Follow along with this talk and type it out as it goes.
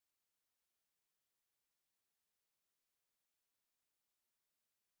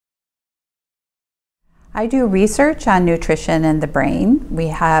I do research on nutrition and the brain. We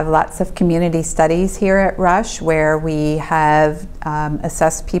have lots of community studies here at Rush where we have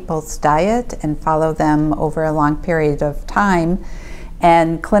assessed people's diet and follow them over a long period of time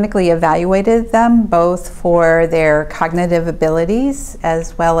and clinically evaluated them both for their cognitive abilities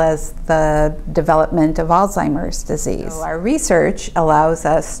as well as the development of Alzheimer's disease. So our research allows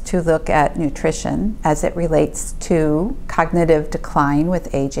us to look at nutrition as it relates to cognitive decline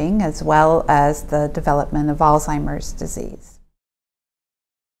with aging as well as the development of Alzheimer's disease.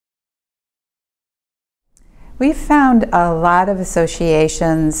 We've found a lot of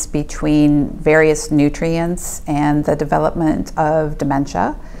associations between various nutrients and the development of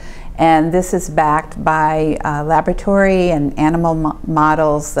dementia. And this is backed by laboratory and animal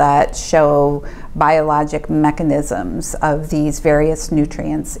models that show biologic mechanisms of these various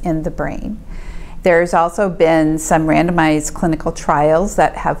nutrients in the brain. There's also been some randomized clinical trials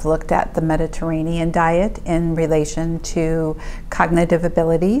that have looked at the Mediterranean diet in relation to cognitive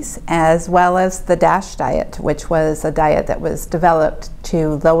abilities, as well as the DASH diet, which was a diet that was developed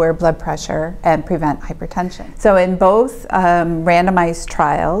to lower blood pressure and prevent hypertension. So in both randomized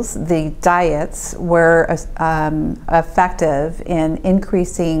trials, the diets were effective in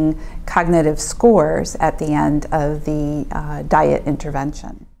increasing cognitive scores at the end of the diet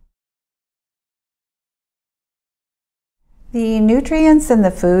intervention. The nutrients in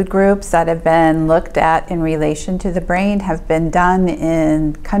the food groups that have been looked at in relation to the brain have been done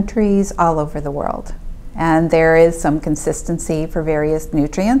in countries all over the world. And there is some consistency for various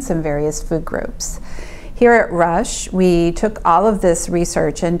nutrients in various food groups. Here at Rush, we took all of this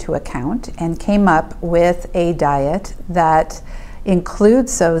research into account and came up with a diet that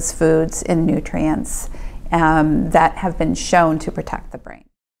includes those foods and nutrients that have been shown to protect the brain.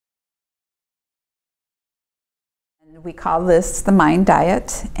 We call this the MIND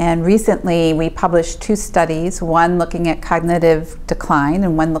diet, and recently we published 2 studies, one looking at cognitive decline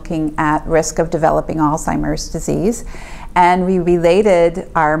and one looking at risk of developing Alzheimer's disease. And we related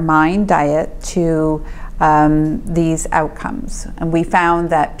our MIND diet to these outcomes. And we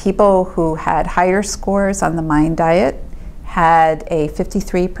found that people who had higher scores on the MIND diet had a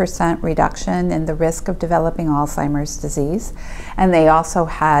 53% reduction in the risk of developing Alzheimer's disease. And they also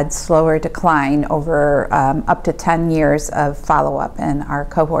had slower decline over up to 10 years of follow-up in our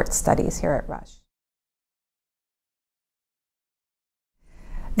cohort studies here at Rush.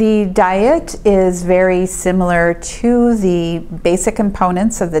 The diet is very similar to the basic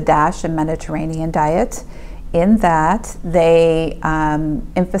components of the DASH and Mediterranean diet in that they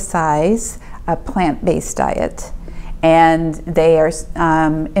emphasize a plant-based diet. And they are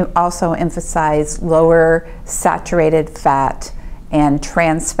also emphasize lower saturated fat and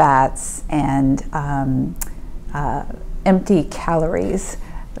trans fats and empty calories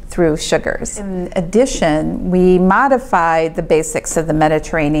through sugars. In addition, we modified the basics of the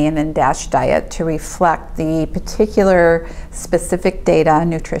Mediterranean and DASH diet to reflect the particular specific data on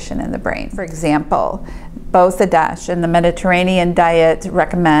nutrition in the brain. For example, both the DASH and the Mediterranean diet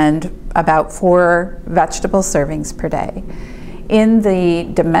recommend about 4 vegetable servings per day. In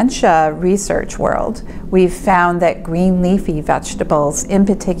the dementia research world, we've found that green leafy vegetables in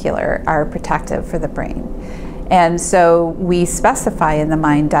particular are protective for the brain. And so we specify in the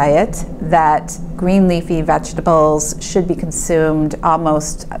MIND diet that green leafy vegetables should be consumed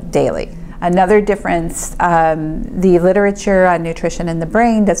almost daily. Another difference, the literature on nutrition in the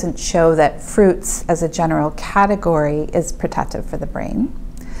brain doesn't show that fruits as a general category is protective for the brain,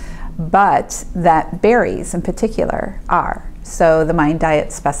 but that berries in particular are. So the MIND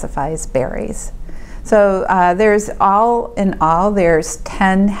diet specifies berries. So there's there's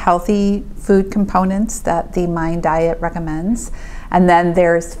 10 healthy food components that the MIND diet recommends, and then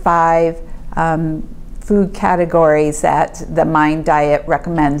there's 5 food categories that the MIND diet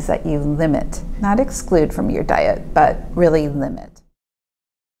recommends that you limit, not exclude from your diet, but really limit.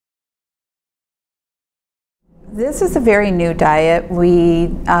 This is a very new diet.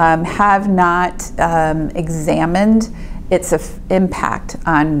 We have not examined its impact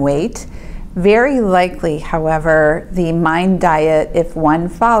on weight. Very likely, however, the MIND diet, if one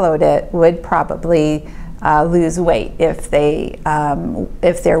followed it, would probably lose weight if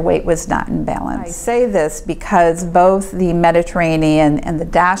their weight was not in balance. I say this because both the Mediterranean and the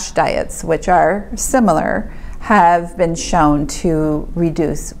DASH diets, which are similar, have been shown to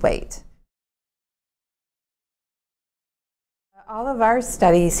reduce weight. All of our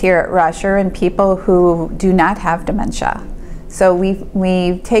studies here at Rush are in people who do not have dementia. So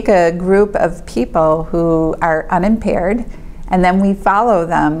we take a group of people who are unimpaired And then we follow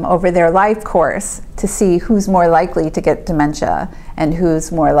them over their life course to see who's more likely to get dementia and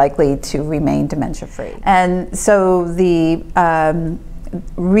who's more likely to remain dementia-free. And so the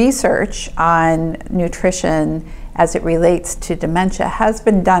research on nutrition as it relates to dementia has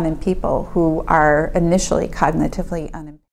been done in people who are initially cognitively unimpaired.